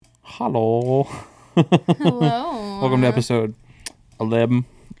Hello. Hello. Welcome to episode 11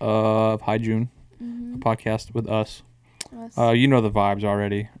 of Hi June, a podcast with us. You know the vibes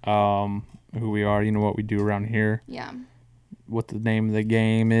already. Who we are, you know what we do around here. Yeah. What the name of the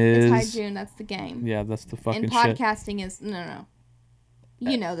game is. It's Hi June, that's the game. Yeah, that's the fucking and shit. podcasting is no.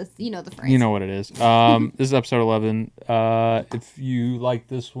 You know this. You know the phrase. You know what it is. This is episode 11. If you like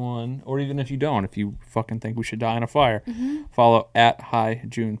this one, or even if you don't, if you fucking think we should die in a fire, follow at Hi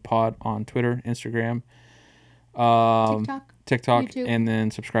June Pod on Twitter, Instagram, TikTok, YouTube. and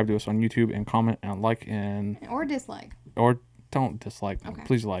then subscribe to us on YouTube and comment and like or dislike. or don't dislike. Okay.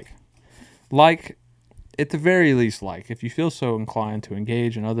 Please like. At the very least, like if you feel so inclined to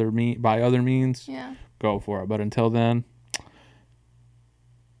engage in by other means, Yeah. go for it. But until then,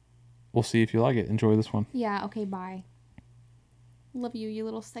 we'll see if you like it. Enjoy this one. Yeah. Okay. Bye. Love you, you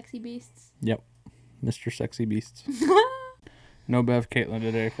little sexy beasts. Yep. Mr. Sexy Beasts. No Bev Caitlin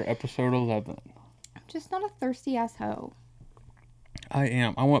today for episode 11. I'm just not a thirsty ass hoe. I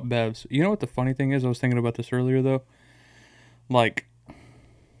am. I want Bevs. You know what the funny thing is? I was thinking about this earlier, though. Like,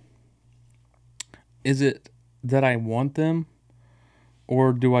 is it that I want them?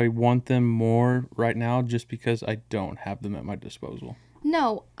 Or do I want them more right now just because I don't have them at my disposal?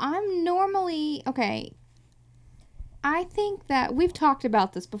 No, I'm normally... Okay. I think that... We've talked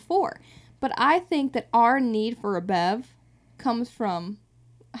about this before. But I think that our need for a Bev comes from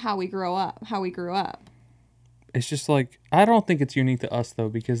how we grew up. It's just like, I don't think it's unique to us, though,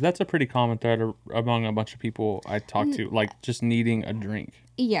 because that's a pretty common thread among a bunch of people I talk to, like just needing a drink.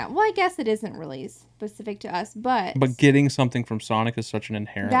 Yeah, well, I guess it isn't really specific to us, but... But getting something from Sonic is such an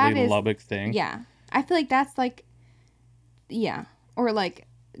inherently Lubbock thing. Yeah. I feel like that's like... Yeah. Or like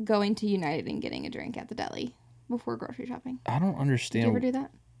going to United and getting a drink at the deli before grocery shopping. I don't understand. Did you ever do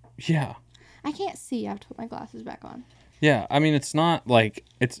that? Yeah. I can't see. I have to put my glasses back on. Yeah, I mean, it's not like...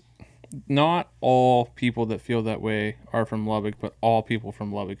 It's not all people that feel that way are from Lubbock, but all people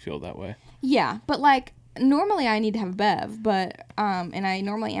from Lubbock feel that way. Yeah, but like... Normally I need to have a Bev, but... And I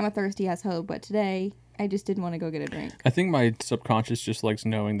normally am a thirsty ass hoe, but today I just didn't want to go get a drink. I think my subconscious just likes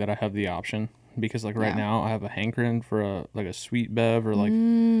knowing that I have the option. Because like right now I have a hankering for a sweet Bev or like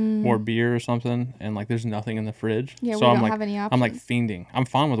more beer or something, and like there's nothing in the fridge. Yeah, so we don't have any options. I'm like fiending. I'm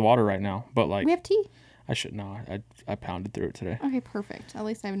fine with water right now, but like We have tea? I should know. I pounded through it today. Okay, perfect. At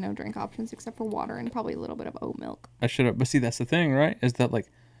least I have no drink options except for water and probably a little bit of oat milk. I should have, but see that's the thing, right? Is that like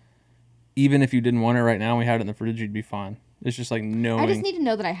even if you didn't want it right now, we had it in the fridge, you'd be fine. It's just like knowing. I just need to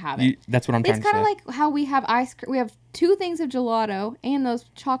know that I have it. That's what I'm trying to say. It's kind of like how we have ice cream. We have 2 things of gelato and those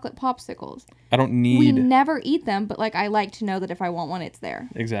chocolate popsicles. I don't need... We never eat them, but like I like to know that if I want one, it's there.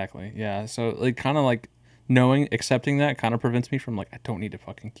 Exactly. Yeah. So like kind of like accepting that kind of prevents me from like I don't need to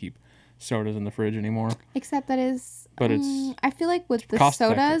fucking keep sodas in the fridge anymore. Except that is... But it's... I feel like with the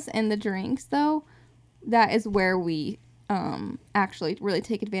sodas and the drinks, though, that is where we actually really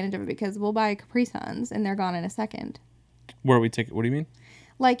take advantage of it because we'll buy Capri Suns and they're gone in a second. Where we take it? What do you mean?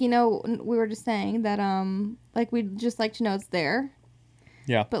 Like, you know, we were just saying that, like, we'd just like to know it's there.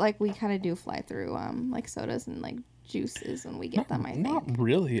 Yeah. But, like, we kind of do fly through, like, sodas and, like, juices when we get them, I think. Not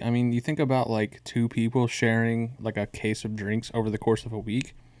really. I mean, you think about, like, 2 people sharing, like, a case of drinks over the course of a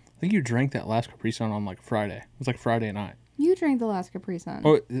week. I think you drank that last Capri Sun on, like, Friday. It was, like, Friday night. You drank the last Capri Sun.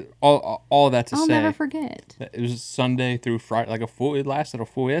 Oh, all of that to say. I'll never forget. It was Sunday through Friday, like it lasted a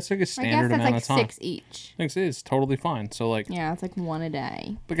full, that's like a standard amount of time. I guess that's like 6 each. I think it's totally fine. So like. Yeah, it's like 1 a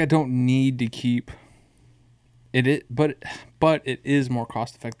day. Like I don't need to keep it, but it is more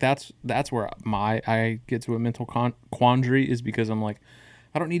cost effective. That's where I get to a mental quandary is because I'm like,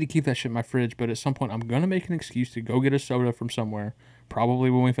 I don't need to keep that shit in my fridge, but at some point I'm going to make an excuse to go get a soda from somewhere. Probably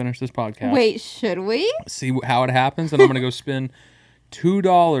when we finish this podcast. Wait, should we? See how it happens, and I'm going to go spend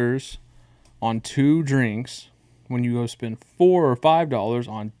 $2 on 2 drinks when you go spend $4 or $5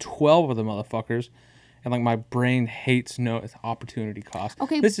 on 12 of the motherfuckers. And like my brain hates it's opportunity cost.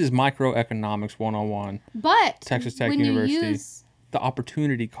 Okay. This is microeconomics 101. But Texas Tech University. The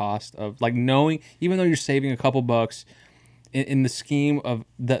opportunity cost of like knowing, even though you're saving a couple bucks in the scheme of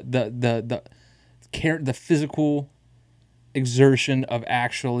the physical exertion of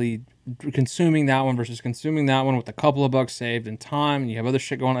actually consuming that one versus consuming that one with a couple of bucks saved and time, and you have other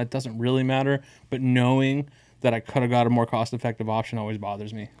shit going on, it doesn't really matter. But knowing that I could have got a more cost-effective option always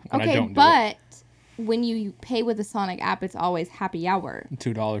bothers me. And I don't do it. When you pay with the Sonic app, it's always happy hour.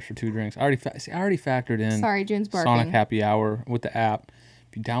 $2 for 2 drinks. I already factored in. Sorry, June's barking. Sonic happy hour with the app.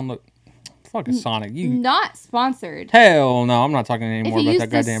 If you download, fucking Sonic, you not sponsored. Hell no, I'm not talking anymore about that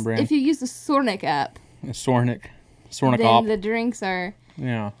goddamn brand. If you use the Sonic app, Sonic then op. the drinks are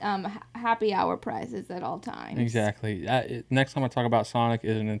Yeah. Happy hour prices at all times. Exactly. Next time I talk about Sonic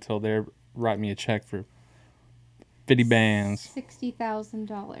isn't until they write me a check for 50 bands.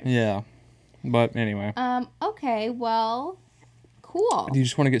 $60,000. Yeah. But anyway. Okay. Well. Cool. Do you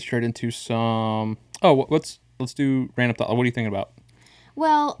just want to get straight into some? Oh, let's do random thought. What are you thinking about?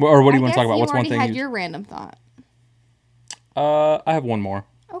 Well, or what do you want to talk about? What's one thing? You had your random thought. I have one more.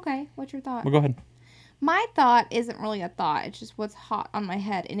 Okay, what's your thought? Well, go ahead. My thought isn't really a thought. It's just what's hot on my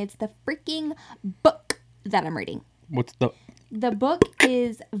head, and it's the freaking book that I'm reading. What's the? The book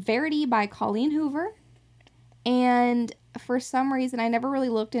is Verity by Colleen Hoover, and for some reason, I never really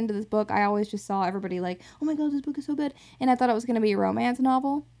looked into this book. I always just saw everybody like, "Oh my god, this book is so good," and I thought it was going to be a romance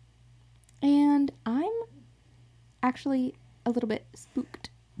novel, and I'm actually a little bit spooked.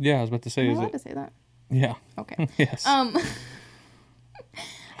 Yeah, I was about to say. Am I allowed to say that? Yeah. Okay. Yes.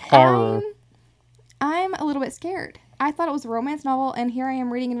 Horror. I'm a little bit scared. I thought it was a romance novel, and here I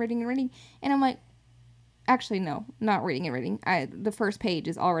am reading and reading and reading, and I'm like, actually, no, not reading and reading. The first page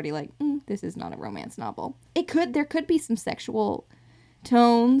is already like, this is not a romance novel. There could be some sexual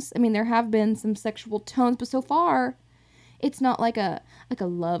tones. I mean, there have been some sexual tones, but so far, it's not like a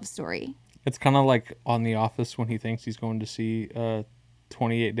love story. It's kind of like on The Office when he thinks he's going to see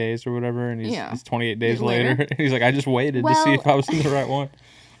 28 Days or whatever, and he's 28 days later. He's like, I just waited to see if I was in the right one.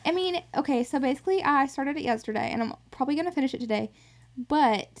 I mean, okay, so basically I started it yesterday, and I'm probably going to finish it today,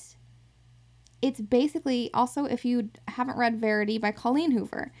 but it's basically, also, if you haven't read Verity by Colleen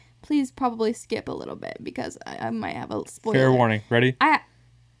Hoover, please probably skip a little bit, because I might have a spoiler. Fair warning. Ready?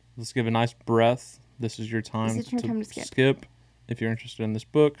 Let's give a nice breath. This is your time, to skip. If you're interested in this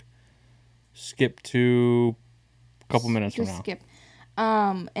book, skip to a couple minutes from now. Just skip.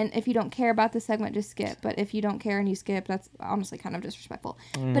 And if you don't care about this segment, just skip. But if you don't care and you skip, that's honestly kind of disrespectful.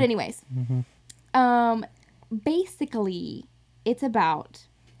 But anyways, basically, it's about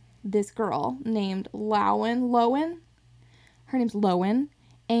this girl named Lowen. Her name's Lowen,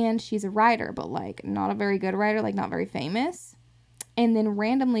 and she's a writer, but like not a very good writer, like not very famous. And then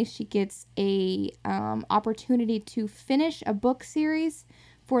randomly, she gets a opportunity to finish a book series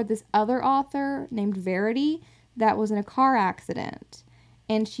for this other author named Verity that was in a car accident.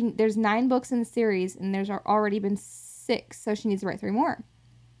 And there's 9 books in the series, and there's already been 6, so she needs to write 3 more.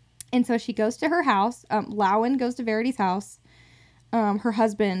 And so she goes to her house. Lowen goes to Verity's house. Her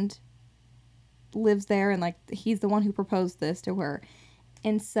husband lives there, and like he's the one who proposed this to her.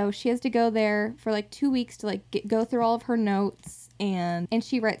 And so she has to go there for like 2 weeks to like go through all of her notes, and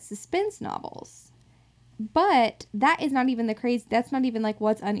she writes suspense novels. But that is not even that's not even like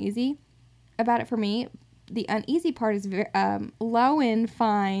what's uneasy about it for me. The uneasy part is Lowen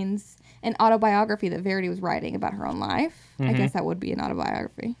finds an autobiography that Verity was writing about her own life. I guess that would be an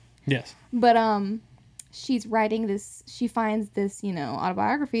autobiography. Yes. But she's writing this. She finds this,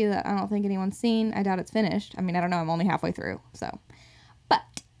 autobiography that I don't think anyone's seen. I doubt it's finished. I mean, I don't know. I'm only halfway through. So, but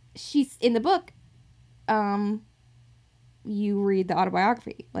she's in the book. You read the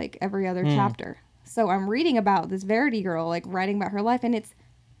autobiography like every other chapter. So I'm reading about this Verity girl, like writing about her life, and it's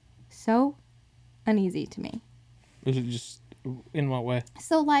so uneasy to me. Is it just in what way?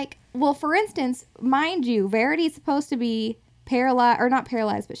 So like, well, for instance, mind you, Verity's supposed to be paralyzed, or not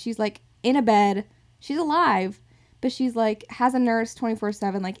paralyzed, but she's like in a bed. She's alive, but she's like has a nurse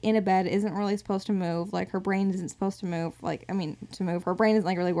 24/7, like in a bed, isn't really supposed to move. Like her brain isn't supposed to move. To move. Her brain isn't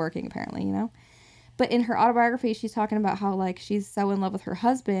like really working apparently, But in her autobiography, she's talking about how like she's so in love with her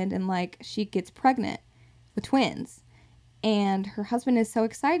husband, and like she gets pregnant with twins. And her husband is so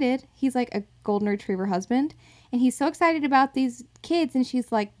excited. He's like a golden retriever husband. And he's so excited about these kids. And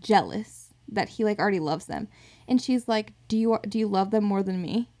she's like jealous that he like already loves them. And she's like, do you love them more than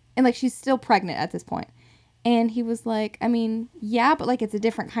me? And like, she's still pregnant at this point. And he was like, I mean, yeah, but like, it's a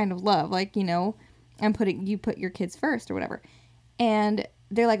different kind of love. Like, you put your kids first or whatever. And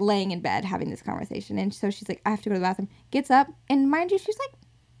they're like laying in bed having this conversation. And so she's like, I have to go to the bathroom. Gets up. And mind you, she's like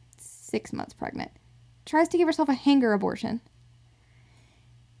 6 months pregnant. Tries to give herself a hanger abortion.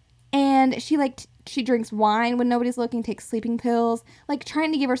 And she drinks wine when nobody's looking, takes sleeping pills, like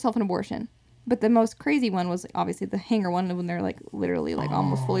trying to give herself an abortion. But the most crazy one was obviously the hanger one when they're like literally like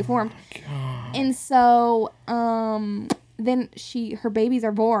almost fully formed. God. And so then her babies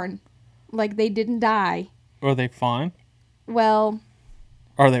are born. Like they didn't die. Are they fine? Well,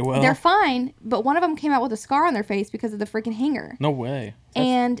 are they well? They're fine, but one of them came out with a scar on their face because of the freaking hanger. No way.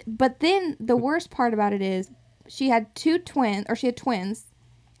 But then the worst part about it is she had twins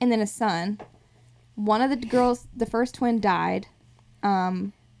and then a son. One of the girls, the first twin died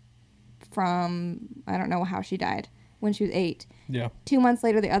from, I don't know how she died, when she was 8. Yeah. 2 months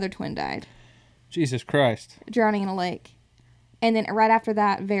later, the other twin died. Jesus Christ. Drowning in a lake. And then right after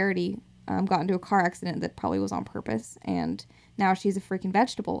that, Verity got into a car accident that probably was on purpose, and now she's a freaking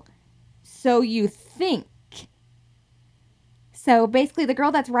vegetable. So you think. So basically, the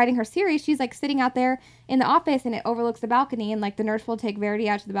girl that's writing her series, she's like sitting out there in the office, and it overlooks the balcony, and like the nurse will take Verity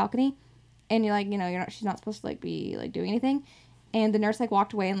out to the balcony, and you're like, you know, she's not supposed to like be like doing anything, and the nurse like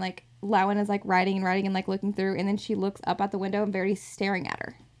walked away, and like Lowen is like writing and like looking through, and then she looks up at the window, and Verity's staring at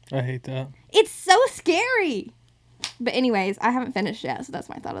her. I hate that. It's so scary. But anyways, I haven't finished yet, so that's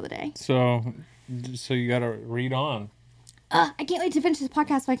my thought of the day. So you got to read on. I can't wait to finish this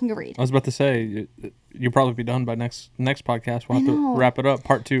podcast so I can go read. I was about to say, you'll probably be done by next podcast. We'll have know. to wrap it up,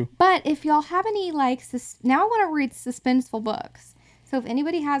 part 2. But if y'all have any, like, now I want to read suspenseful books. So if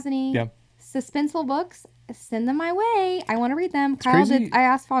anybody has any suspenseful books, send them my way. I want to read them. Kyle crazy. did. I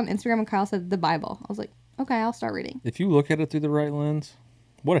asked for on Instagram, and Kyle said the Bible. I was like, okay, I'll start reading. If you look at it through the right lens,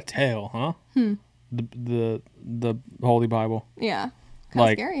 what a tale, huh? The Holy Bible. Yeah. Kind of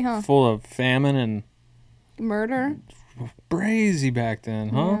Like, scary, huh? full of famine and Murder. crazy back then,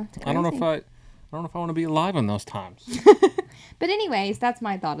 huh? Yeah, it's I don't know crazy. if I want to be alive in those times. But anyways, that's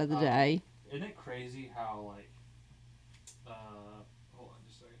my thought of the day. Isn't it crazy how, like, hold on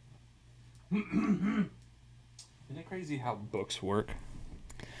just a second. Isn't it crazy how books work?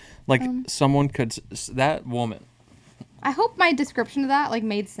 Like, someone could, that woman. I hope my description of that, like,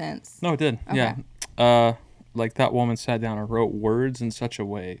 made sense. No, it did. Okay. Yeah. Like, that woman sat down and wrote words in such a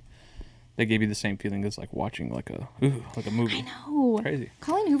way that gave you the same feeling as, like, watching, like a movie. I know. Crazy.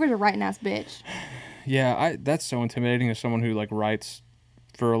 Colleen Hoover's a writing ass bitch. Yeah, that's so intimidating as someone who, like, writes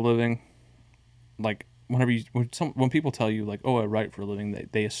for a living. Like, when people tell you, like, oh, I write for a living,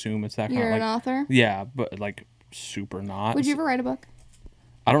 they assume it's that kind You're of, an like, author? yeah, but, like, super not. Would you ever write a book?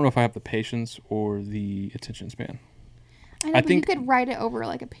 I don't know if I have the patience or the attention span. I know, I but think- you could write it over,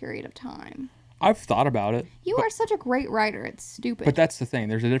 like, a period of time. I've thought about it. You are such a great writer. It's stupid. But that's the thing.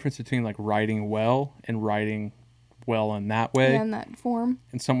 There's a difference between, like, writing well and writing well in that way. Yeah, in that form.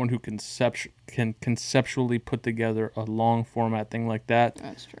 And someone who can conceptually put together a long format thing like that.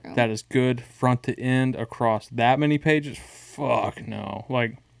 That's true. That is good front to end across that many pages. Fuck no.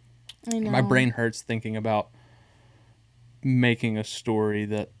 Like, I know. my brain hurts thinking about making a story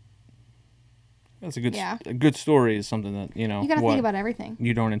that that's a good story is something that, you know, You gotta think about everything.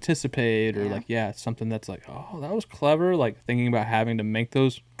 you don't anticipate, or like, it's something that's like, oh, that was clever. Like, thinking about having to make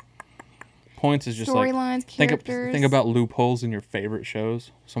those points is just like, Storylines, characters. think about loopholes in your favorite shows.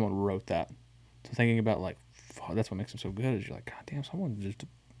 Someone wrote that. So thinking about, like, that's what makes them so good, is you're like, God damn, someone just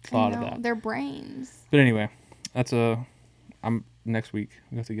thought of that. Their brains. But anyway, next week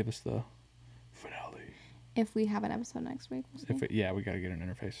we have to give us the finale. If we have an episode next week, we'll see. We got to get an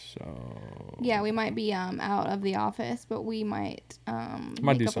interface. So Yeah, we might be out of the office, but we might might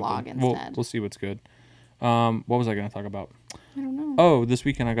make do a vlog something. instead. We'll see what's good. What was I going to talk about? I don't know. Oh, this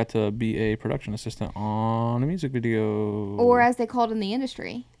weekend I got to be a production assistant on a music video. Or as they call it in the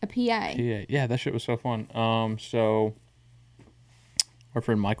industry, a PA. Yeah, that shit was so fun. So our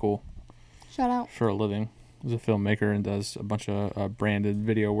friend Michael, Shout out. for a living, is a filmmaker and does a bunch of branded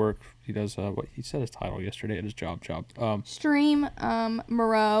video work. He does what he said his title yesterday at his job. Stream,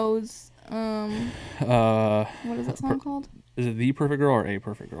 Moreau's, what is that song called? Is it The Perfect Girl or A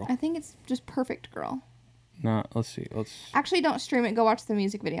Perfect Girl? I think it's just Perfect Girl. No, let's see. Actually, don't stream it. Go watch the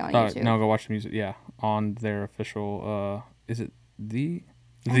music video on YouTube. No, go watch the music. Yeah, on their official. Is it the?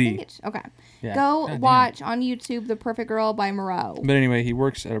 I think it's okay. Yeah. Go God watch on YouTube "The Perfect Girl" by Moreau. But anyway, he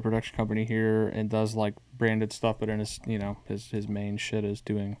works at a production company here and does, like, branded stuff. But in his main shit is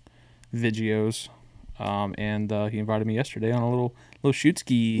doing videos. And he invited me yesterday on a little shoot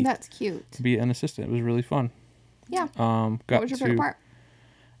ski That's cute. to be an assistant. It was really fun. Yeah. Got What was your favorite part?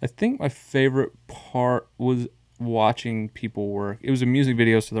 I think my favorite part was watching people work. It was a music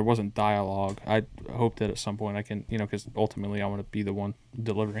video, so there wasn't dialogue. I hope that at some point I can, because ultimately I want to be the one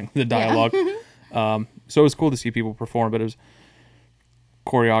delivering the dialogue. So it was cool to see people perform, but it was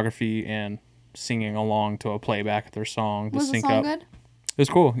choreography and singing along to a playback of their song to Was the sync song up. good? It was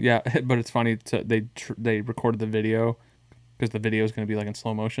cool, yeah. But it's funny, they recorded the video because the video is going to be, like, in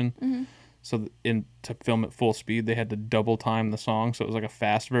slow motion. Mm-hmm. So to film at full speed, they had to double time the song, so it was like a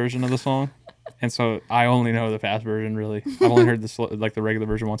fast version of the song. And so I only know the fast version, really. I've only heard the regular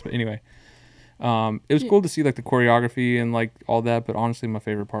version once, but anyway. It was cool to see, like, the choreography and, like, all that, but honestly my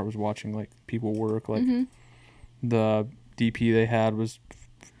favorite part was watching, like, people work. Like, the DP they had was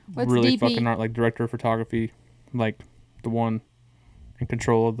What's really DP? fucking art, like, director of photography, like, the one in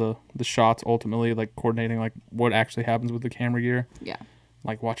control of the shots, ultimately, like, coordinating, like, what actually happens with the camera gear. Yeah.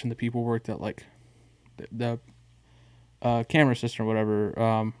 Like, watching the people work that, like, the camera assistant or whatever,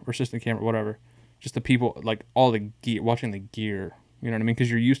 or assistant camera, whatever, just the people, like all the gear, watching the gear. You know what I mean? Because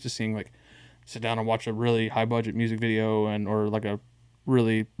you're used to seeing like sit down and watch a really high budget music video or like a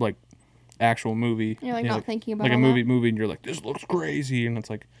really like actual movie. You're like not thinking about like a all movie, and you're like, this looks crazy, and it's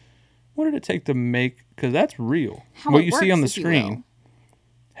like, what did it take to make? Because that's real. How What it you see on the works, if you screen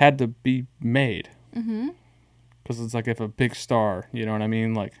had to be made. Mm-hmm. Because it's like if a big star, you know what I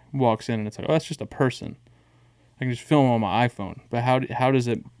mean, like walks in and it's like, oh, that's just a person. I can just film on my iPhone. But how does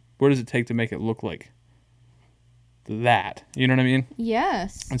it? What does it take to make it look like that? You know what I mean?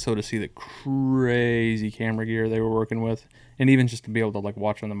 Yes. And so to see the crazy camera gear they were working with, and even just to be able to like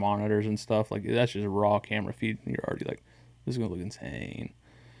watch on the monitors and stuff, like that's just a raw camera feed, and you're already like, this is gonna look insane.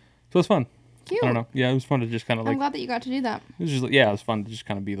 So it's fun. Cute. I don't know. Yeah, it was fun to just kind of like. I'm glad that you got to do that. It was just like, yeah, it was fun to just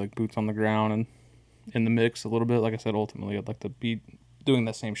kind of be like boots on the ground and in the mix a little bit. Like I said, ultimately, I'd like to be doing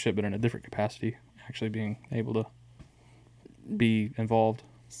that same shit, but in a different capacity. Actually, being able to be involved.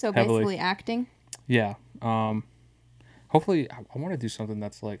 So heavily. basically acting. Yeah. Hopefully, I want to do something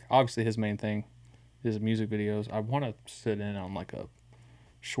that's like, obviously his main thing is music videos. I want to sit in on like a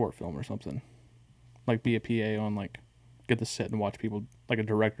short film or something, like be a PA on like, get to sit and watch people, like a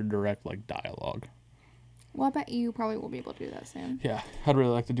director direct like dialogue. Well, I bet you probably will be able to do that soon. Yeah, I'd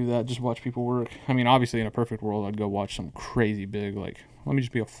really like to do that. Just watch people work. I mean, obviously, in a perfect world, I'd go watch some crazy big, like, let me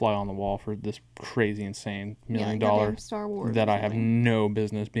just be a fly on the wall for this crazy, insane $1 million goddamn Star Wars that or I have something. no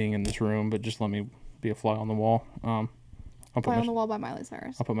business being in this room, but just let me be a fly on the wall. I'll Fly on the Wall by Miley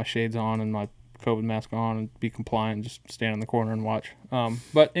Cyrus. I'll put my shades on and my COVID mask on and be compliant and just stand in the corner and watch.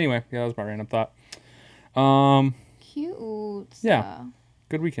 But anyway, yeah, that was my random thought. Cute. Yeah.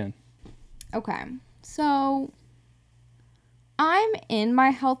 Good weekend. Okay. So, I'm in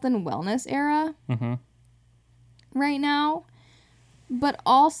my health and wellness era right now, but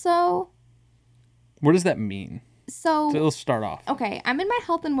also, What does that mean? so Let's start off. okay, I'm in my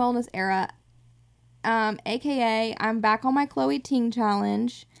health and wellness era, aka I'm back on my Chloe Ting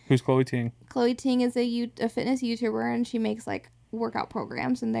challenge. Who's Chloe Ting? Chloe Ting is a fitness YouTuber, and she makes like workout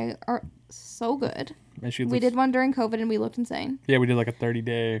programs, and they are so good. And she We looks, did one during COVID, and we looked insane. Yeah, we did like a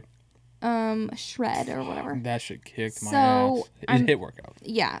 30-day. Shred or whatever. That shit kicked my So, ass. It hit workout.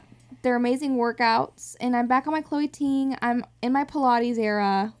 Yeah, they're amazing workouts, and I'm back on my Chloe Ting. I'm in my Pilates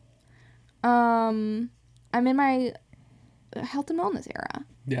era. I'm in my health and wellness era,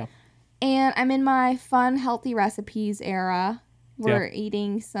 Yeah. and I'm in my fun, healthy recipes era. We're Yeah.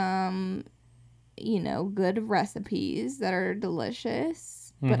 eating some, good recipes that are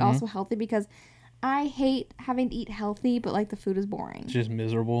delicious, but also healthy because I hate having to eat healthy, but like the food is boring. It's just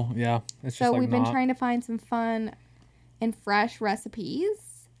miserable. Yeah. It's So just like we've been trying to find some fun and fresh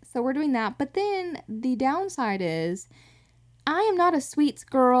recipes. So we're doing that. But then the downside is I am not a sweets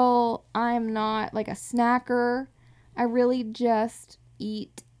girl. I'm not like a snacker. I really just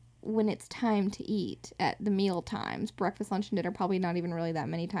eat when it's time to eat at the meal times. Breakfast, lunch, and dinner, probably not even really that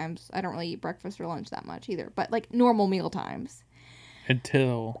many times. I don't really eat breakfast or lunch that much either. But like normal meal times.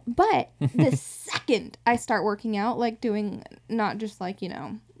 Until. But the second I start working out, like doing not just like,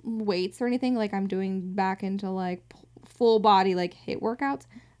 weights or anything, like I'm doing back into like full body, like HIIT workouts,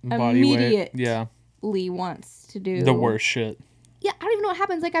 Body weight. immediately Yeah. wants to do The worst shit. Yeah, I don't even know what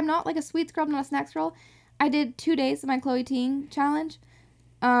happens. Like I'm not like a sweets girl, I'm not a snacks girl. I did 2 days of my Chloe Ting challenge.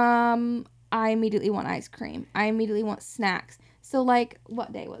 I immediately want ice cream. I immediately want snacks. So like,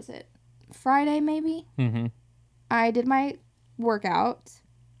 what day was it? Friday maybe? Mm-hmm. I did my workout,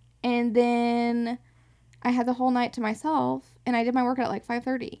 and then I had the whole night to myself, and I did my workout at like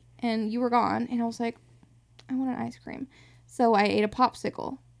 5:30, and you were gone, and I was like, I want an ice cream. So I ate a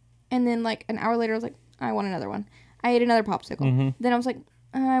popsicle, and then like an hour later I was like, I want another one. I ate another popsicle. Then I was like,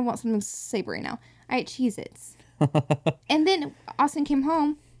 I want something savory now. I ate Cheez-Its. And then Austin came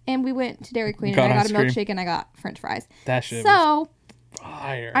home, and we went to Dairy Queen, and I got a milkshake, and I got french fries. That shit was So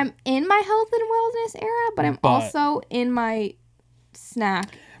fire. I'm in my health and wellness era, but I'm also in my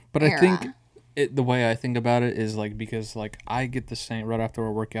snack But era. I think the way I think about it is like, because like I get the same right after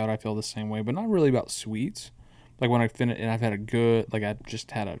a workout, I feel the same way, but not really about sweets. Like when I finish and I've had a good, like I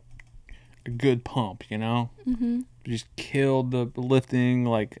just had a good pump, just killed the lifting,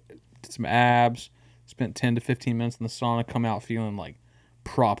 like did some abs, spent 10 to 15 minutes in the sauna, come out feeling like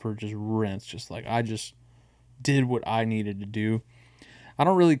proper, just rinse, just like I just did what I needed to do. I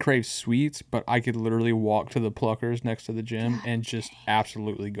don't really crave sweets, but I could literally walk to the Pluckers next to the gym and just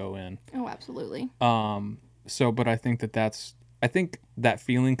absolutely go in. Oh, absolutely. So, but I think that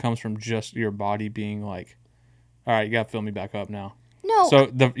feeling comes from just your body being like, all right, you got to fill me back up now. No.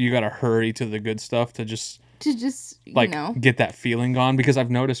 So you got to hurry to the good stuff to just like get that feeling gone. Because I've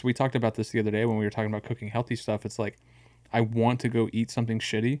noticed, we talked about this the other day when we were talking about cooking healthy stuff. It's like, I want to go eat something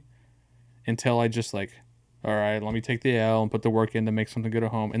shitty. until I just like, all right, let me take the L and put the work in to make something good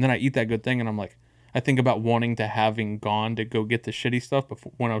at home. And then I eat that good thing and I'm like, I think about wanting to having gone to go get the shitty stuff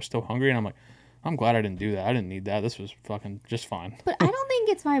before when I was still hungry. And I'm like, I'm glad I didn't do that. I didn't need that. This was fucking just fine. But I don't think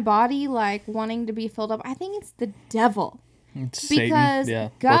it's my body like wanting to be filled up. I think it's the devil. It's Because Satan, yeah,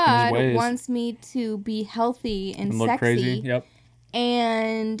 working his God ways wants me to be healthy and look sexy. crazy. Yep.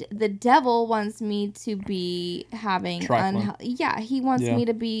 And the devil wants me to be having he wants me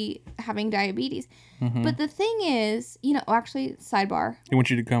to be having diabetes. Mm-hmm. But the thing is, actually, sidebar. He wants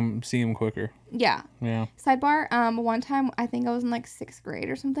you to come see him quicker. Yeah. Yeah. Sidebar. One time I think I was in like 6th grade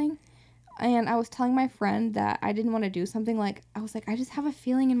or something, and I was telling my friend that I didn't want to do something. Like I was like, I just have a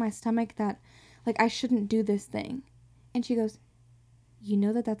feeling in my stomach that like I shouldn't do this thing, and she goes, "You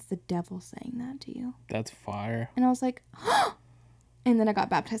know that's the devil saying that to you." That's fire. And I was like, and then I got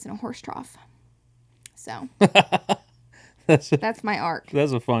baptized in a horse trough. So that's my arc.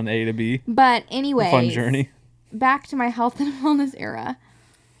 That's a fun A to B. But anyway, fun journey. Back to my health and wellness era.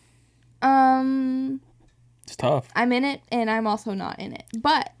 It's tough. I'm in it, and I'm also not in it.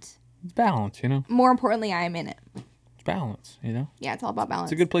 But it's balance, more importantly, I am in it. It's balance, Yeah, it's all about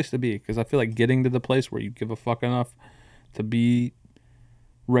balance. It's a good place to be because I feel like getting to the place where you give a fuck enough to be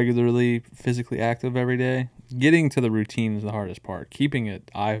regularly physically active every day. Getting to the routine is the hardest part. Keeping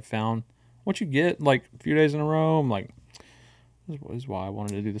it, I've found, once you get like a few days in a row, I'm like, this is why I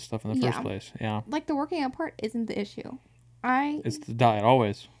wanted to do this stuff in the first place. Yeah. Like the working out part isn't the issue. It's the diet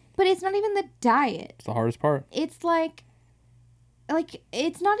always. But it's not even the diet. It's the hardest part. It's like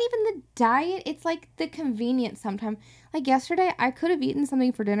it's not even the diet. It's like the convenience sometimes. Like yesterday, I could have eaten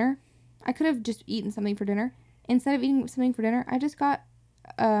something for dinner. I could have just eaten something for dinner. Instead of eating something for dinner, I just got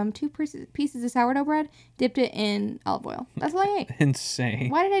 2 pieces of sourdough bread, dipped it in olive oil. That's all I ate. Insane.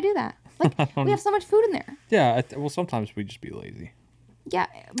 Why did I do that? Like, we have so much food in there. Yeah, well, sometimes we just be lazy. Yeah,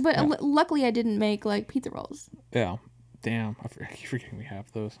 but luckily I didn't make, like, pizza rolls. Yeah. Damn, I keep forgetting we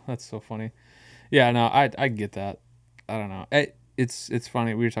have those. That's so funny. Yeah, no, I get that. I don't know. It's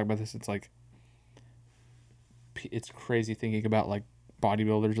funny. We were talking about this. It's like, it's crazy thinking about, like,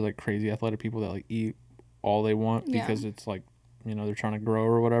 bodybuilders or, like, crazy athletic people that, like, eat all they want because it's, like, they're trying to grow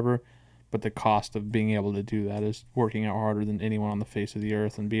or whatever. But the cost of being able to do that is working out harder than anyone on the face of the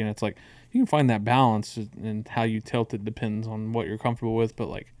earth and it's like, you can find that balance and how you tilt it depends on what you're comfortable with. But,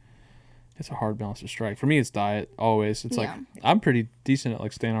 like, it's a hard balance to strike. For me, it's diet always. It's like, I'm pretty decent at,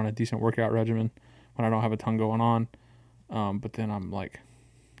 like, staying on a decent workout regimen when I don't have a ton going on. But then I'm, like,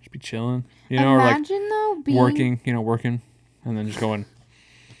 just be chilling, Imagine, or, like, though, working, and then just going,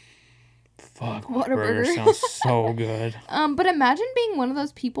 fuck, Whataburger sounds so good. But imagine being one of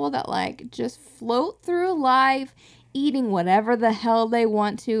those people that, like, just float through life eating whatever the hell they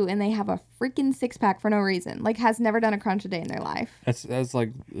want to, and they have a freaking 6-pack for no reason. Like, has never done a crunch a day in their life. That's like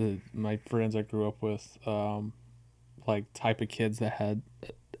my friends I grew up with, like, type of kids that had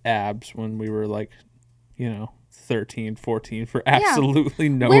abs when we were, like, 13, 14 for absolutely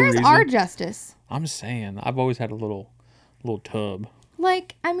no Where's reason. our justice? I'm saying, I've always had a little tub.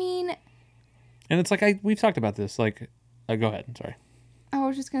 Like, I mean... And it's like, we've talked about this. Like, go ahead. I'm sorry. I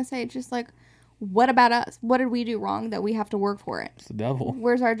was just going to say, just like, what about us? What did we do wrong that we have to work for it? It's the devil.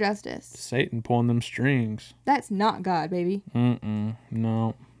 Where's our justice? Satan pulling them strings. That's not God, baby.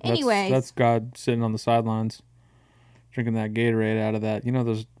 No. Anyways. That's God sitting on the sidelines, drinking that Gatorade out of that.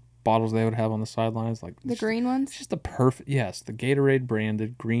 Those bottles they would have on the sidelines? Like the green ones? It's just the perfect, yes, the Gatorade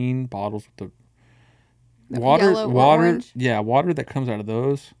branded green bottles with the yellow water. Orange. Yeah, water that comes out of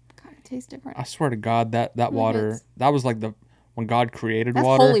those. God, it tastes different. I swear to God, that water, that was like when God created That's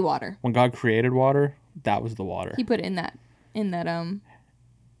water. holy water. When God created water, that was the water. He put it in that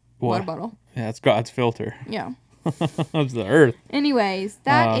water bottle. Yeah, it's God's filter. Yeah. Of the earth. Anyways,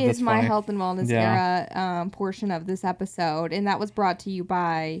 that is my funny. health and wellness era portion of this episode, and that was brought to you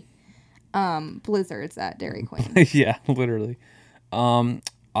by Blizzards at Dairy Queen. Yeah, literally. I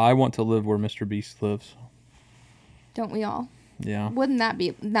want to live where Mr. Beast lives. Don't we all? Yeah. Wouldn't that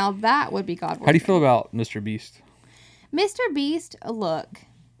be... Now that would be God. How do you feel about Mr. Beast? Mr. Beast, look.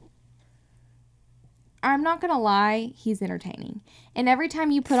 I'm not going to lie. He's entertaining. And every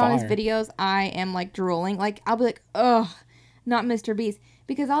time you put on his videos, I am, like, drooling. Like, I'll be like, ugh, not Mr. Beast.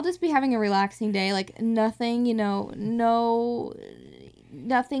 Because I'll just be having a relaxing day. Like, nothing,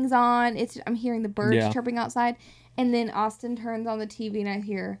 nothing's on. I'm hearing the birds chirping outside. And then Austin turns on the TV and I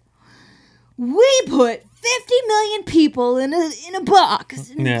hear... We put 50 million people in a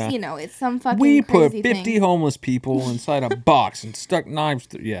box. Yeah. It's some fucking We crazy put 50 thing. homeless people inside a box and stuck knives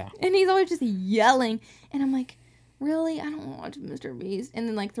through. Yeah. And he's always just yelling. And I'm like, really? I don't want to watch Mr. Beast. And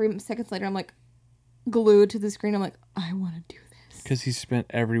then like 3 seconds later, I'm like glued to the screen. I'm like, I want to do this. Because he spent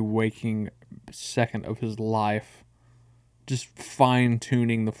every waking second of his life just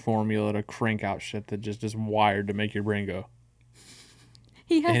fine-tuning the formula to crank out shit that just is wired to make your brain go.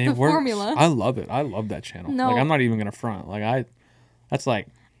 He has And the it works. formula. I love it. I love that channel. No. Like, I'm not even going to front. That's like...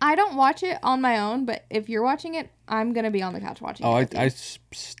 I don't watch it on my own, but if you're watching it, I'm going to be on the couch watching it. I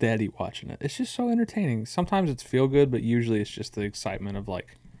steady watching it. It's just so entertaining. Sometimes it's feel good, but usually it's just the excitement of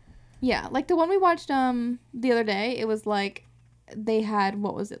like... Yeah, like the one we watched the other day, it was like they had,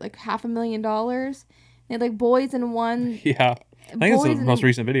 what was it, like $500,000? They had like boys in one... Yeah. I think it's the most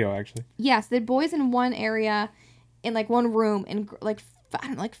recent video, actually. Yes, they had boys in one area in like one room and like, I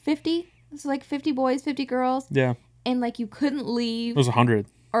don't know, like 50? So like 50 boys, 50 girls. Yeah. And like you couldn't leave. It was 100.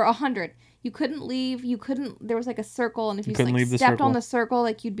 Or 100. You couldn't leave. There was like a circle, and if you couldn't like leave the stepped circle. on the circle,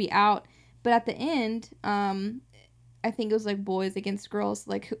 like you'd be out. But at the end, I think it was like boys against girls.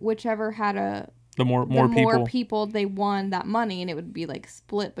 Like whichever had the more people, they won that money, and it would be like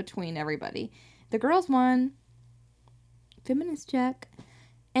split between everybody. The girls won. Feminist check.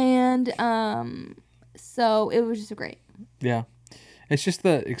 And so it was just great. Yeah. It's just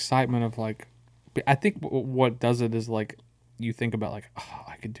the excitement of like, I think what does it is like, you think about like, oh,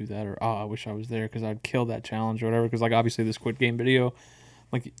 I could do that, or oh, I wish I was there because I'd kill that challenge or whatever. Because like obviously the Squid Game video,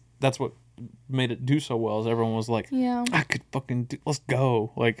 like that's what made it do so well. Is everyone was like, yeah, I could fucking let's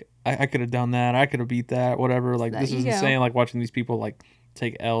go. Like I could have done that. I could have beat that. Whatever. Like this is insane. Like watching these people like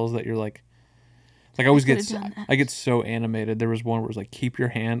take L's that you're like I always get so animated. There was one where it was like, keep your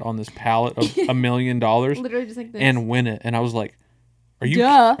hand on this pallet of $1 million, literally just like this, and win it. And I was like, are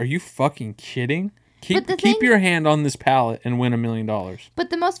you fucking kidding? Keep your hand on this pallet and win $1 million.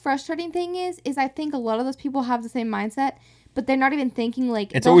 But the most frustrating thing is I think a lot of those people have the same mindset, but they're not even thinking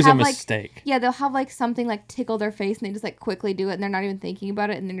like it's always a mistake. Like, yeah, they'll have like something like tickle their face and they just like quickly do it and they're not even thinking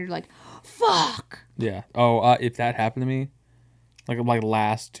about it, and then you're like, fuck. Yeah. Oh, if that happened to me, like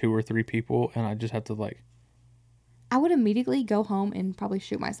last 2 or 3 people, and I just have to like, I would immediately go home and probably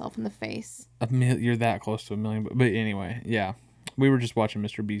shoot myself in the face. You're that close to $1 million, but anyway, yeah. We were just watching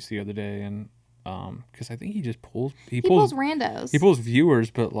Mr. Beast the other day, and because I think he pulls randos. He pulls viewers,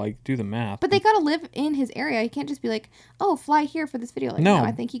 but like do the math. But they gotta live in his area. He can't just be like, oh, fly here for this video. Like, no,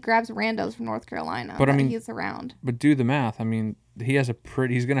 I think he grabs randos from North Carolina. But I mean, he's around. But do the math. I mean,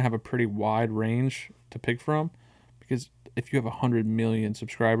 he's gonna have a pretty wide range to pick from, because if you have 100 million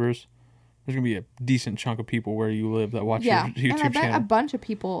subscribers, there's gonna be a decent chunk of people where you live that watch your YouTube and I bet channel. A bunch of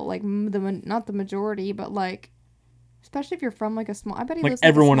people, like not the majority, but like. Especially if you're from like a small, I bet he lives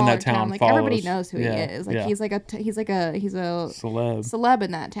everyone in that town. Like follows. everybody knows who he is. Like he's a celeb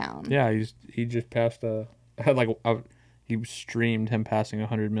in that town. Yeah, he just passed he streamed him passing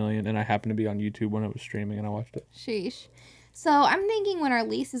 100 million, and I happened to be on YouTube when it was streaming, and I watched it. Sheesh. So I'm thinking when our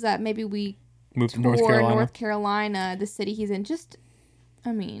lease is up, maybe we move to North Carolina, the city he's in.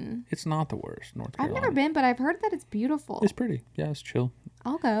 It's not the worst. North Carolina. I've never been, but I've heard that it's beautiful. It's pretty. Yeah, it's chill.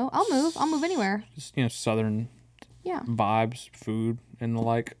 I'll go. I'll move anywhere. Just southern. Yeah. Vibes, food, and the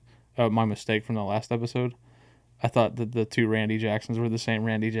like. My mistake from the last episode. I thought that the 2 Randy Jacksons were the same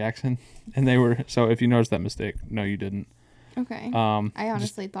Randy Jackson, and they were. So if you noticed that mistake, no, you didn't. Okay. I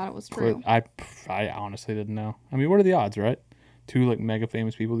honestly thought it was true. I honestly didn't know. I mean, what are the odds, right? 2 like mega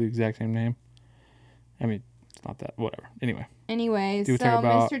famous people, the exact same name. I mean, it's not that. Whatever. Anyway, so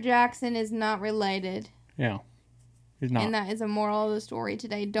Mr. Jackson is not related. Yeah. He's not. And that is a moral of the story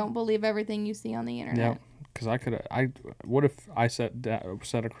today. Don't believe everything you see on the internet. Yeah. Because what if I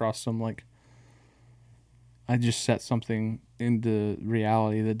set across some like, I just set something into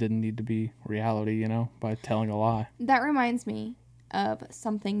reality that didn't need to be reality, by telling a lie. That reminds me of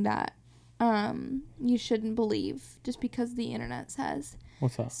something that you shouldn't believe just because the internet says.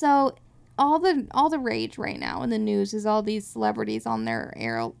 What's that? So all the rage right now in the news is all these celebrities on their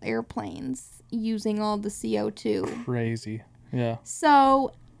airplanes using all the CO2. Crazy. Yeah.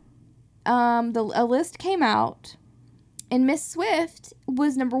 So a list came out, and Miss Swift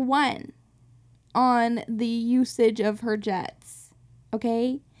was number 1 on the usage of her jets.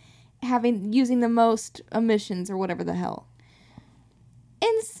 Okay, using the most emissions or whatever the hell.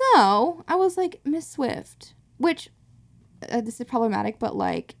 And so I was like, Miss Swift, which this is problematic, but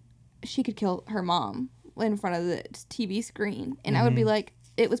like she could kill her mom in front of the TV screen, and I would be like,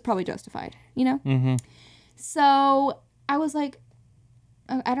 it was probably justified, Mm-hmm. So I was like,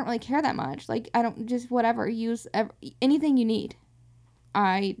 I don't really care that much. Like, I don't, just whatever, use anything you need.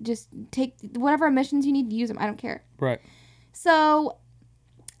 I just take whatever emissions you need to use them. I don't care. Right. So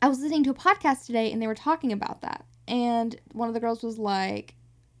I was listening to a podcast today, and they were talking about that. And one of the girls was like,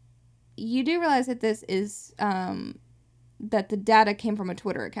 you do realize that this is that the data came from a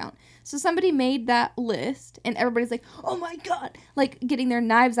Twitter account. So somebody made that list, and everybody's like, "Oh my god!" Like getting their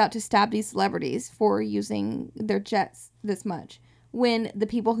knives out to stab these celebrities for using their jets this much. When the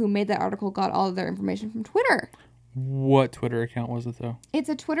people who made that article got all of their information from Twitter. What Twitter account was it though? It's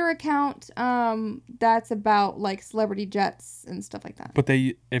a Twitter account that's about like celebrity jets and stuff like that. But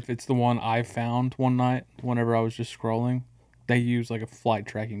if it's the one I found one night, whenever I was just scrolling, they use like a flight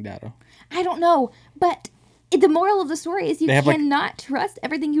tracking data. I don't know, but the moral of the story is you They have, cannot trust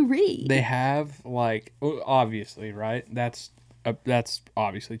everything you read. They have like obviously, right? That's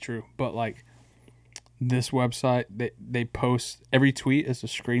obviously true. But like this website, they post every tweet is a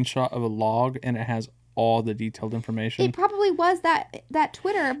screenshot of a log, and it has all the detailed information. It probably was that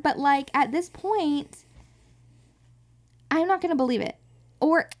Twitter, but like at this point, I'm not gonna believe it.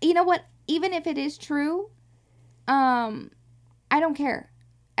 Or you know what? Even if it is true, I don't care.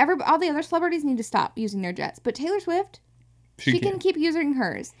 All the other celebrities need to stop using their jets, but Taylor Swift, she can keep using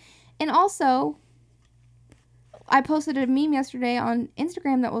hers. And also, I posted a meme yesterday on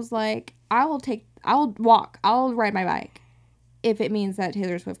Instagram that was like, I'll ride my bike if it means that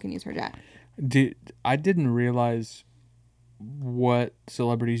Taylor Swift can use her jet. I didn't realize what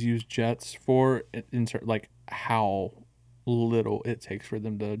celebrities use jets for, like how little it takes for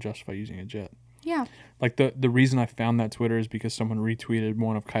them to justify using a jet. Yeah. Like the reason I found that Twitter is because someone retweeted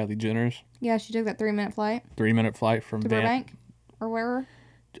one of Kylie Jenner's. Yeah, she took that 3-minute flight. 3-minute flight from Burbank or wherever.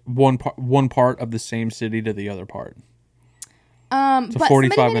 One part of the same city to the other part. But somebody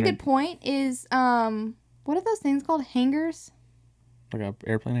made a good point is what are those things called? Hangars? Like a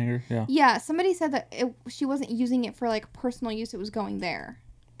airplane hangar? Yeah. Yeah, somebody said that she wasn't using it for like personal use, it was going there.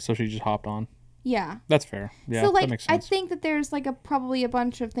 So she just hopped on. Yeah. That's fair. Yeah, so like that makes sense. I think that there's like probably a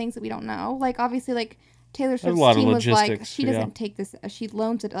bunch of things that we don't know. Like obviously like Taylor Swift's a lot of team was like logistics, she doesn't take this, she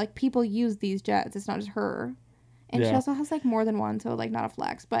loans it. Like people use these jets, it's not just her. And she also has like more than one, so like not a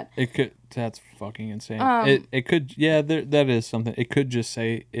flex, but that's fucking insane. It could that is something. It could just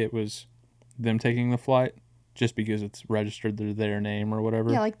say it was them taking the flight just because it's registered their name or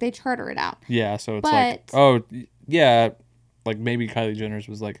whatever. Yeah, like they charter it out. Yeah, so it's like, oh yeah, like maybe Kylie Jenner's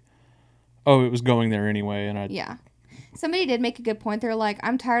was like, oh, it was going there anyway, and yeah. Somebody did make a good point. They're like,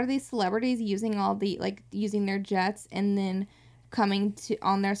 I'm tired of these celebrities using using their jets and then coming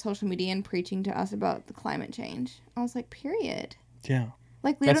on their social media and preaching to us about the climate change. I was like, period. Yeah.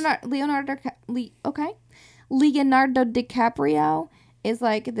 Like Leonardo DiCaprio is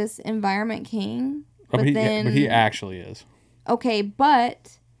like this environment king. But he actually is. Okay,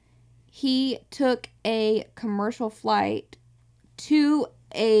 but he took a commercial flight to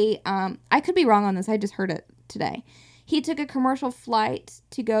I could be wrong on this. I just heard it today. He took a commercial flight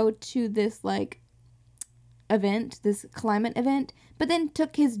to go to this like event, this climate event, but then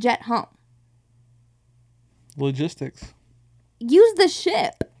took his jet home. Logistics. Use the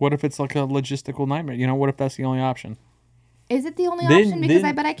ship. What if it's like a logistical nightmare? You know, what if that's the only option? Is it the only option? Because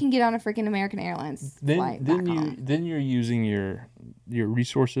I bet I can get on a freaking American Airlines flight back home. Then you're using your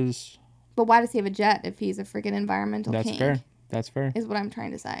resources. But why does he have a jet if he's a freaking environmental king? That's fair. That's fair. Is what I'm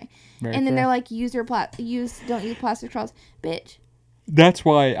trying to say. Very and then fair. they're like, don't use plastic straws, bitch. That's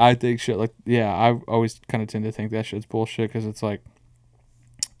why I think shit like I always kind of tend to think that shit's bullshit because it's like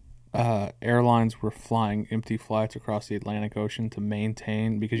airlines were flying empty flights across the Atlantic Ocean to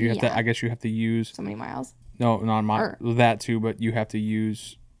maintain because you have to. I guess you have to use so many miles. No, not that too, but you have to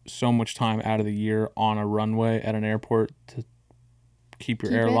use so much time out of the year on a runway at an airport to keep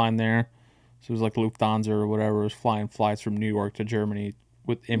your airline there. So it was like Lufthansa or whatever was flying flights from New York to Germany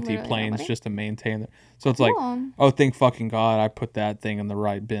with empty planes just to maintain it. So it's like, oh, thank fucking God I put that thing in the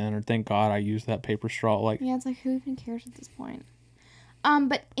right bin, or thank God I used that paper straw. Like, yeah, it's like who even cares at this point?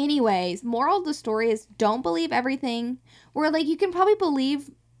 But anyways, moral of the story is don't believe everything. Or like you can probably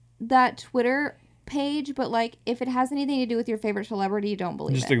believe that Twitter page, but like if it has anything to do with your favorite celebrity, don't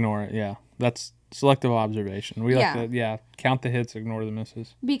believe it. Just ignore it. Yeah, that's selective observation. We like to count the hits, ignore the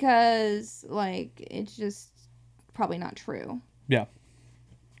misses. Because like it's just probably not true. Yeah.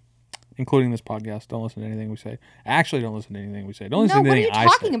 Including this podcast. Don't listen to anything we say. Actually, don't listen to anything we say. Don't listen to anything I say. What are you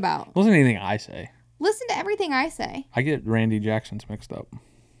talking about? Don't listen to anything I say. Listen to everything I say. I get Randy Jackson's mixed up.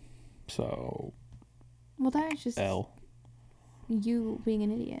 So. Well, that's just L. You being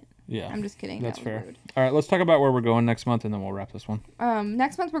an idiot. Yeah. I'm just kidding. That's fair. Rude. All right, let's talk about where we're going next month, and then we'll wrap this one.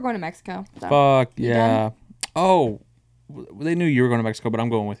 Next month we're going to Mexico. So. Fuck yeah. Done? Oh, they knew you were going to Mexico, but I'm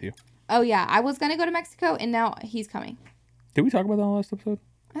going with you. Oh, yeah. I was going to go to Mexico, and now he's coming. Did we talk about that on the last episode?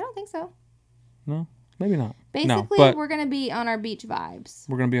 I don't think so. No? Maybe not. Basically, we're going to be on our beach vibes.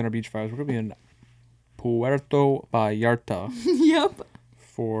 We're going to be on our beach vibes. We're going to be in Puerto Vallarta. Yep.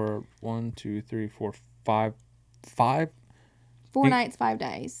 For 1, 2, 3, 4, 5 4 nights, 5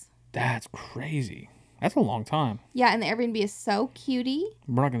 days. That's crazy. That's a long time. Yeah, and the Airbnb is so cutie.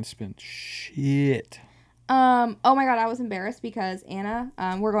 We're not going to spend shit. Oh my God, I was embarrassed because Anna,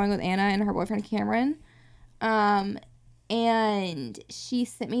 we're going with Anna and her boyfriend Cameron. And she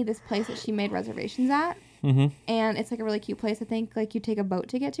sent me this place that she made reservations at. Mm-hmm. And it's like a really cute place. I think like you take a boat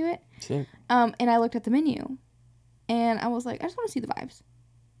to get to it. Sick. And I looked at the menu and I was like, I just want to see the vibes.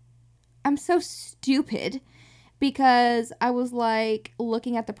 I'm so stupid because I was like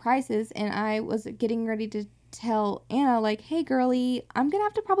looking at the prices and I was getting ready to tell Anna like, hey girly, I'm going to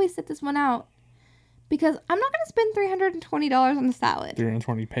have to probably sit this one out because I'm not going to spend $320 on a salad.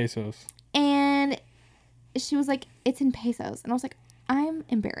 320 pesos. And she was like, it's in pesos. And I was like, I'm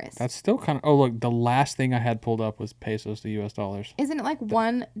embarrassed. That's still kind of... Oh, look, the last thing I had pulled up was pesos to US dollars. Isn't it like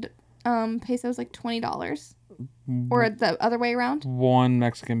one peso is like $20? Or the other way around? 1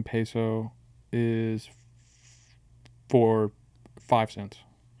 Mexican peso is for 5 cents.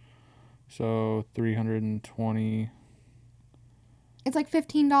 So 320... It's like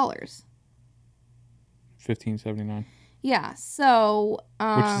 $15. 15.79. Yeah, so...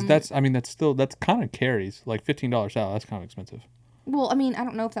 Which is... That's kind of carries. Like $15 salad, that's kind of expensive. Well, I mean, I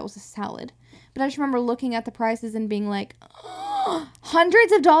don't know if that was a salad. But I just remember looking at the prices and being like, oh,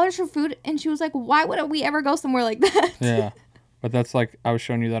 hundreds of dollars for food. And she was like, why would we ever go somewhere like that? Yeah. But that's like... I was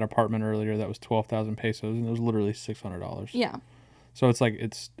showing you that apartment earlier that was 12,000 pesos and it was literally $600. Yeah. So it's like...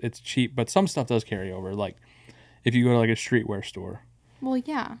 It's cheap, but some stuff does carry over. Like, if you go to like a streetwear store... Well,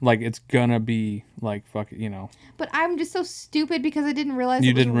 yeah. Like, it's gonna be, like, fuck, you know. But I'm just so stupid because I didn't realize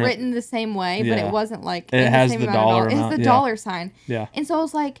it was written the same way, but it wasn't, like, it has the dollar amount. It's the dollar sign. Yeah. And so I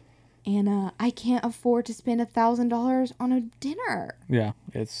was like, Anna, I can't afford to spend $1,000 on a dinner. Yeah,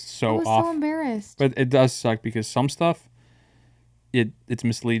 it's so off. I was so embarrassed. But it does suck because some stuff, it's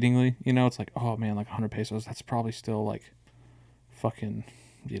misleadingly, you know, it's like, oh, man, like 100 pesos, that's probably still, like, fucking,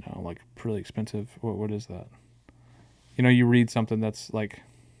 you know, like, pretty expensive. What is that? You know, you read something that's like,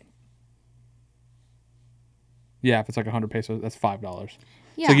 yeah, if it's like 100 pesos, that's $5. Yeah.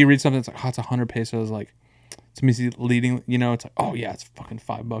 It's like you read something that's like, oh, it's 100 pesos, like, it's misleading, you know, it's like, oh, yeah, it's fucking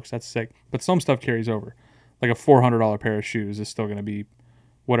 $5. That's sick. But some stuff carries over. Like a $400 pair of shoes is still going to be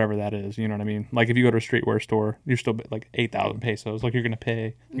whatever that is, you know what I mean? Like if you go to a streetwear store, you're still like 8,000 pesos, like you're going to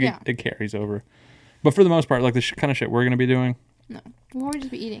pay. Yeah. It carries over. But for the most part, like the kind of shit we're going to be doing. No. Why would we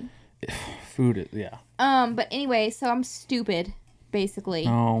just be eating? Food, yeah. But anyway, so I'm stupid, basically.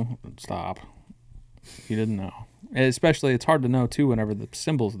 No, stop. You didn't know. Especially, it's hard to know too whenever the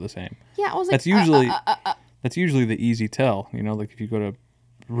symbols are the same. Yeah, I was like, that's usually the easy tell. You know, like if you go to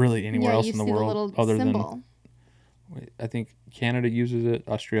really anywhere else in the world other than, I think Canada uses it,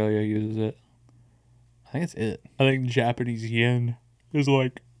 Australia uses it. I think it's it. I think Japanese yen is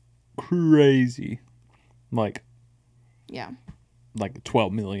like crazy, like yeah. Like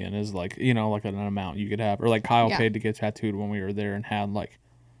 12 million is like, you know, like an amount you could have. Or like Kyle paid to get tattooed when we were there and had like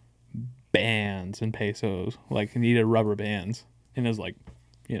bands and pesos. Like he needed rubber bands. And it was like,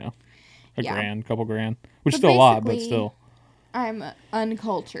 you know, a couple grand. Which is still a lot, but still. I'm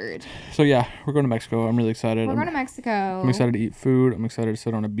uncultured. So yeah, we're going to Mexico. I'm really excited. We're going to Mexico. I'm excited to eat food. I'm excited to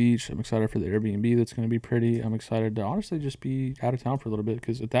sit on a beach. I'm excited for the Airbnb that's going to be pretty. I'm excited to honestly just be out of town for a little bit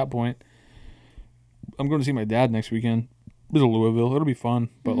because at that point, I'm going to see my dad next weekend. It's Louisville. It'll be fun,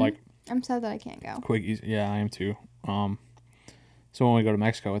 but like I'm sad that I can't go. Quick, easy. Yeah, I am too. So when we go to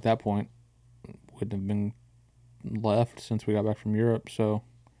Mexico, at that point, wouldn't have been left since we got back from Europe. So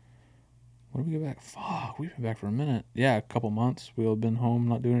when did we get back? Fuck, we've been back for a minute. Yeah, a couple months. We'll have been home,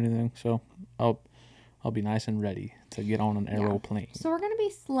 not doing anything. So I'll be nice and ready to get on an aeroplane. So we're gonna be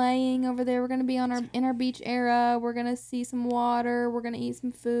slaying over there. We're gonna be on our beach era. We're gonna see some water. We're gonna eat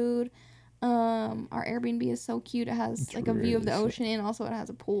some food. Our Airbnb is so cute. It has like a view of the ocean and also it has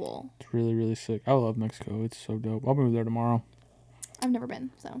a pool. It's really, really sick. I love Mexico. It's so dope. I'll move there tomorrow. I've never been,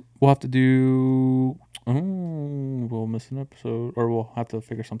 so. We'll have to do... we'll miss an episode. Or we'll have to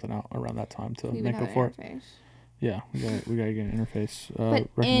figure something out around that time to make up for it. Yeah, we gotta get an interface.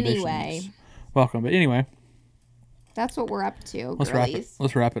 But anyway. Welcome. But anyway. That's what we're up to, Let's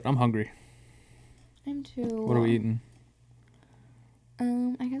wrap it. I'm hungry. I'm too. What are we eating?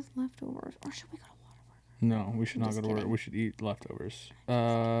 I guess leftovers. Or should we go to Whataburger? No, we should not go to Whataburger. We should eat leftovers.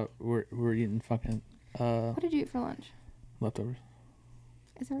 We're eating fucking... what did you eat for lunch? Leftovers.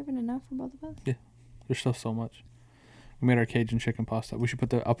 Is there even enough for both of us? Yeah. There's still so much. We made our Cajun chicken pasta. We should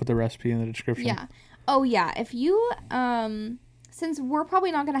I'll put the recipe in the description. Yeah. Oh, yeah. If you... since we're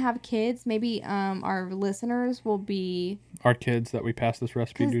probably not going to have kids, maybe our listeners will be... Our kids that we pass this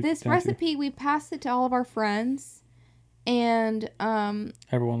recipe to. Because this recipe, we passed it to all of our friends. And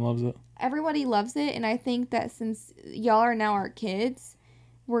everyone loves it. everybody loves it, and I think that since y'all are now our kids,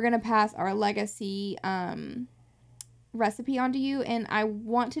 we're gonna pass our legacy recipe onto you, and I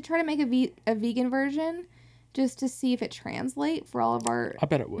want to try to make a vegan version just to see if it translates for all of our I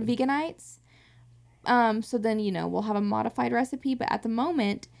bet it would. veganites. So then, we'll have a modified recipe, but at the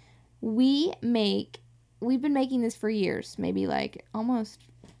moment, we've been making this for years, maybe like almost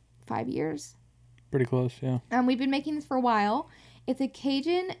 5 years. Pretty close, yeah. We've been making this for a while. It's a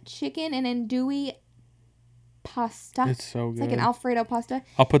Cajun chicken and andouille pasta. It's so good. It's like an Alfredo pasta.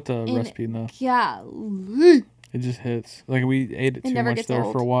 I'll put the recipe in the... Golly. It just hits. Like, we ate it too never much gets there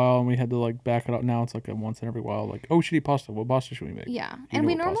old. for a while, and we had to, like, back it up. Now it's, like, a once in every while. Like, oh, we should eat pasta. What pasta should we make? Yeah. You And know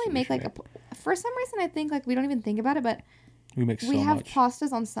we what normally pasta we make, should like, for some reason, I think, like, we don't even think about it, but We make so we have much.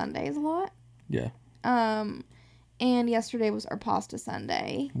 pastas on Sundays a lot. Yeah. And yesterday was our pasta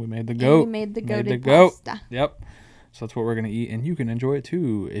Sunday. We made the And goat. we made the Made goated goat. pasta. Yep. So that's what we're going to eat, and you can enjoy it,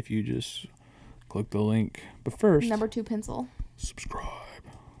 too, if you just click the link. But first... Number 2 pencil. Subscribe.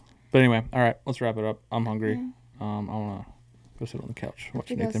 But anyway, all right, let's wrap it up. I'm hungry. Okay. I want to go sit on the couch, watch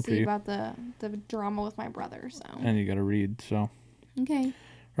To go Nathan for see you. about the drama with my brother, so. And you got to read, so... Okay.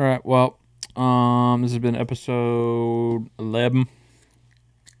 All right. Well, this has been episode 11.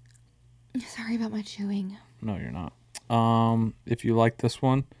 Sorry about my chewing. No, you're not. If you like this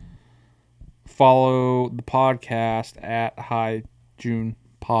one, follow the podcast at High June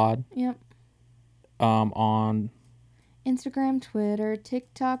Pod. Yep. On Instagram, Twitter,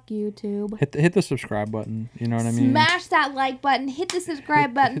 TikTok, YouTube. hit the subscribe button. You know what I mean? Smash that like button. Hit the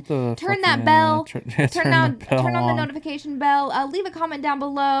subscribe button. Hit the Turn fucking- that bell. Turn Turn on the on. notification bell. Leave a comment down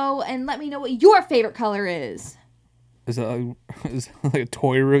below and let me know what your favorite color is. Is that like a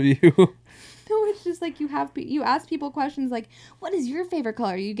toy review? No, it's just like you ask people questions like, "What is your favorite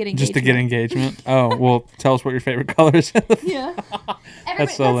color?" You get engagement. Just to get engagement. Oh, well, tell us what your favorite color is. Yeah.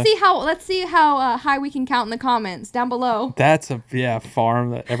 That's so Let's see how high we can count in the comments down below. That's a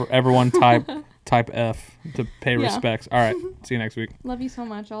farm that everyone type F to pay Yeah. respects. All right. See you next week. Love you so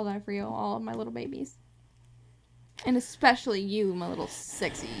much. I'll die for you, all of my little babies, and especially you, my little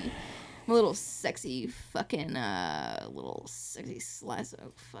sexy fucking little sexy slice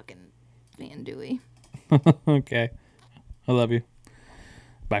of fucking andouille. Okay. I love you.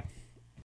 Bye.